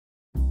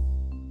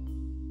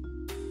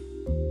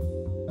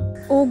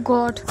Oh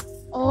god,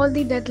 all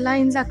the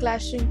deadlines are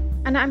clashing,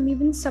 and I'm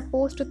even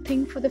supposed to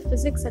think for the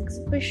physics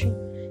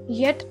exhibition.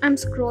 Yet I'm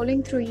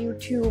scrolling through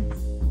YouTube.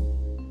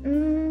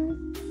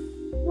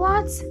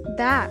 What's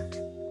that?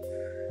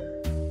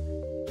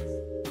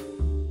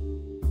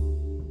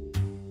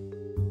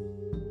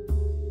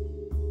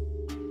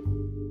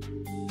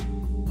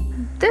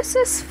 This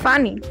is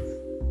funny.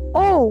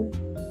 Oh,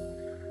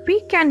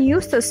 we can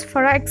use this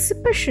for our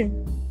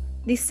exhibition.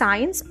 The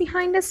science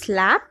behind a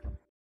slab?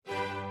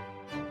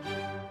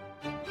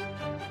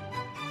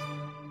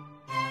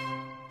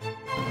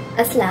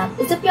 A slab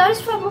is the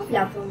purest form of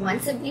love from one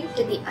sibling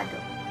to the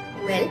other.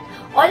 Well,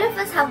 all of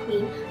us have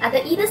been at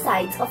the either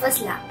sides of a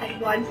slab at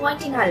one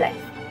point in our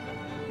life.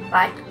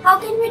 But how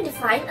can we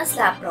define a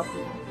slab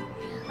properly?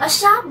 A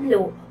sharp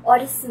blow or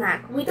a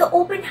smack with an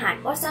open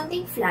hand or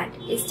something flat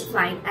is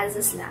defined as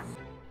a slap.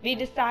 We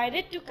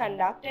decided to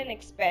conduct an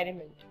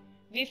experiment.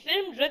 We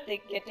filmed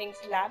Hrithik getting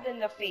slapped in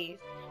the face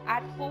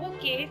at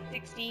 4K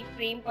 60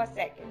 frames per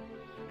second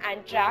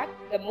and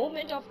tracked the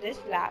movement of this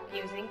slap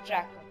using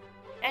tracker.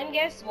 And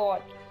guess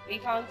what? We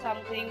found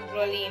something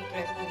really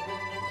interesting.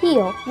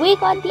 Here, we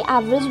got the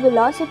average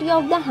velocity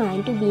of the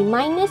hand to be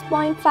minus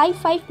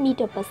 0.55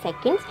 meter per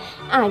second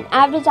and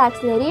average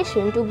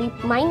acceleration to be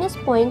minus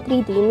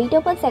 0.33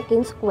 meter per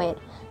second square.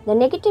 The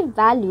negative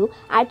value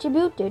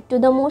attributed to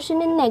the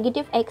motion in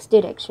negative x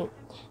direction.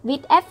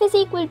 With F is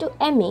equal to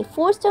ma,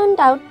 force turned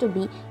out to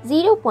be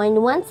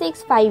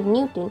 0.165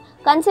 Newton,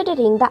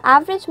 considering the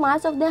average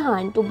mass of the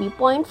hand to be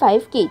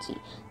 0.5 kg.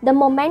 The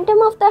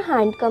momentum of the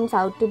hand comes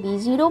out to be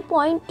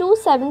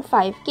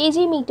 0.275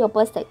 kg meter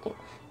per second.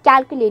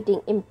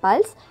 Calculating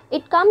impulse,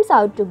 it comes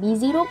out to be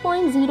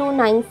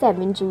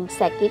 0.097 joules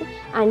second.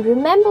 And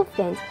remember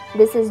friends,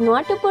 this is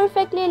not a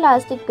perfectly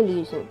elastic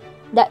collision.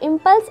 The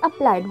impulse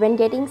applied when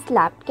getting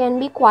slapped can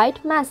be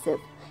quite massive.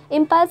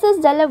 Impulses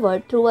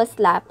delivered through a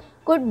slap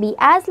could be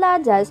as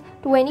large as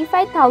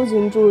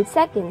 25,000 joules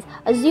seconds,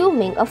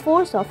 assuming a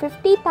force of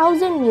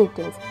 50,000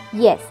 newtons.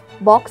 Yes,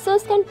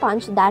 boxers can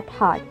punch that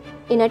hard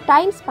in a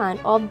time span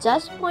of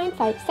just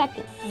 0.5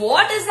 seconds.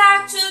 What is the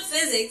actual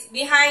physics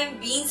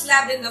behind being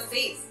slapped in the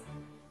face?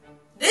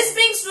 This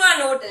brings to our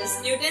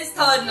notice Newton's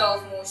third law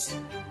of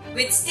motion,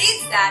 which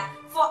states that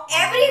for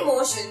every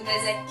motion there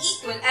is an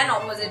equal and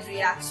opposite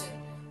reaction.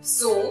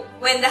 So,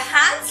 when the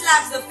hand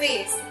slaps the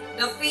face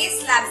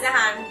slaps the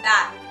hand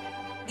back.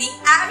 The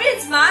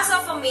average mass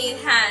of a male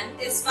hand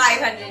is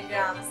 500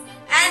 grams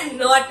and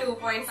not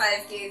 2.5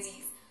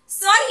 kgs.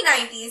 Sorry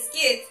 90s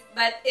kids,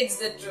 but it's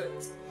the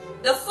truth.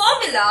 The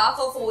formula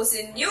for force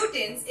in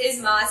newtons is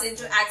mass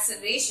into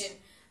acceleration,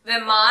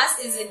 where mass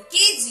is in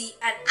kg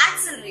and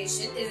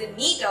acceleration is in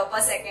meter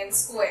per second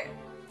square.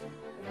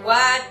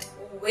 What?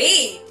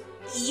 Wait,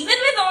 even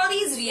with all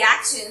these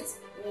reactions,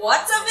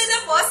 what's up with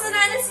the person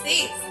and his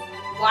face?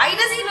 Why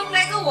does he look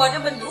like a water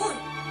balloon?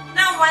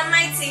 Now one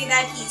might say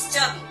that he's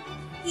chubby.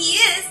 He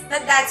is,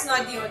 but that's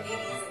not the only reason.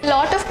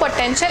 Lot of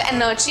potential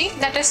energy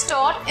that is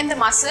stored in the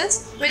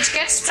muscles, which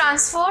gets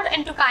transferred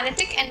into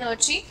kinetic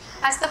energy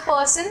as the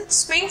person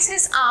swings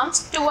his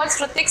arms towards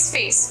Hrithik's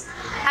face.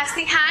 As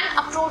the hand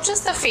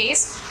approaches the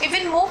face,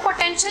 even more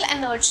potential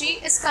energy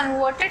is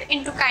converted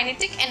into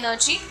kinetic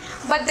energy,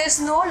 but there is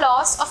no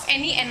loss of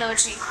any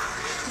energy.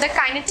 The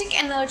kinetic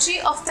energy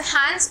of the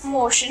hand's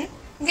motion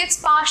gets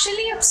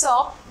partially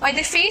absorbed by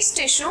the face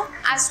tissue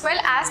as well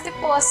as the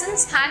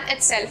person's hand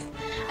itself,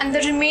 and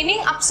the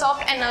remaining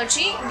absorbed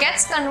energy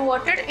gets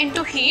converted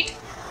into heat,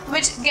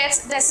 which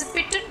gets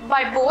dissipated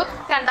by both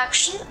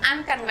conduction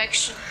and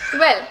convection.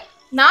 Well,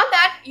 now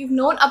that you've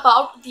known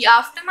about the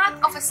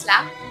aftermath of a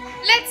slap,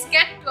 let's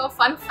get to a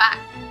fun fact.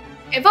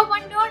 Ever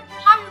wondered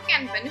how you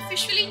can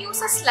beneficially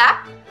use a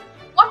slap?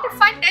 What if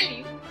I tell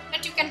you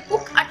that you can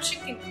cook a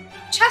chicken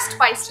just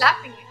by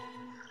slapping it?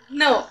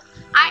 No,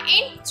 I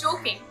ain't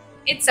joking,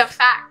 it's a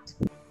fact.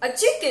 A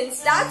chicken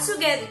starts to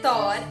get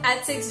thawed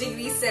at 6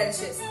 degrees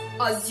Celsius,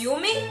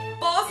 assuming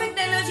perfect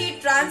energy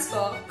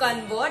transfer,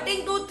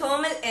 converting to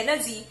thermal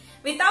energy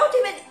without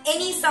even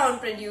any sound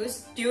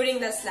produced during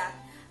the slap.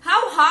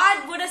 How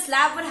hard would a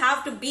slap would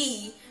have to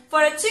be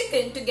for a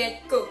chicken to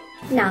get cooked?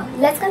 Now,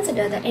 let's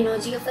consider the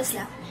energy of a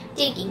slap.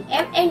 Taking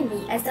m and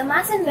v as the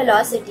mass and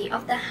velocity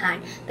of the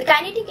hand, the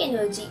kinetic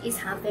energy is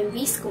half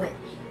mv squared.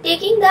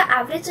 Taking the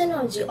average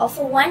energy of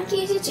a 1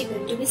 kg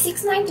chicken to be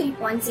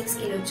 693.6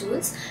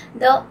 kilojoules,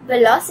 the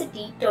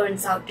velocity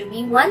turns out to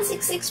be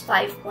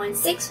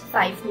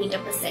 1665.65 meter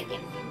per second.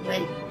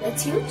 Well,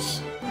 that's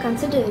huge.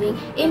 Considering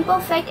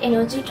imperfect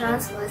energy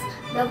transfers,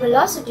 the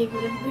velocity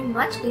would have been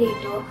much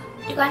greater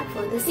to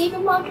confer the same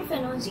amount of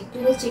energy to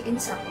the chicken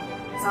supper.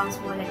 Sounds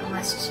more like a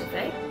MasterChef,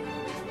 right?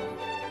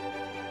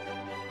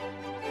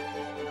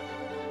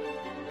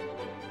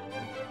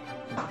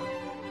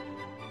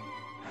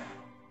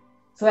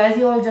 So as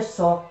you all just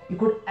saw, you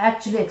could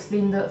actually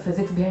explain the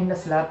physics behind a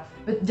slab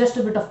with just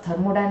a bit of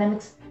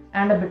thermodynamics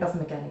and a bit of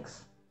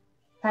mechanics.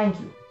 Thank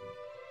you.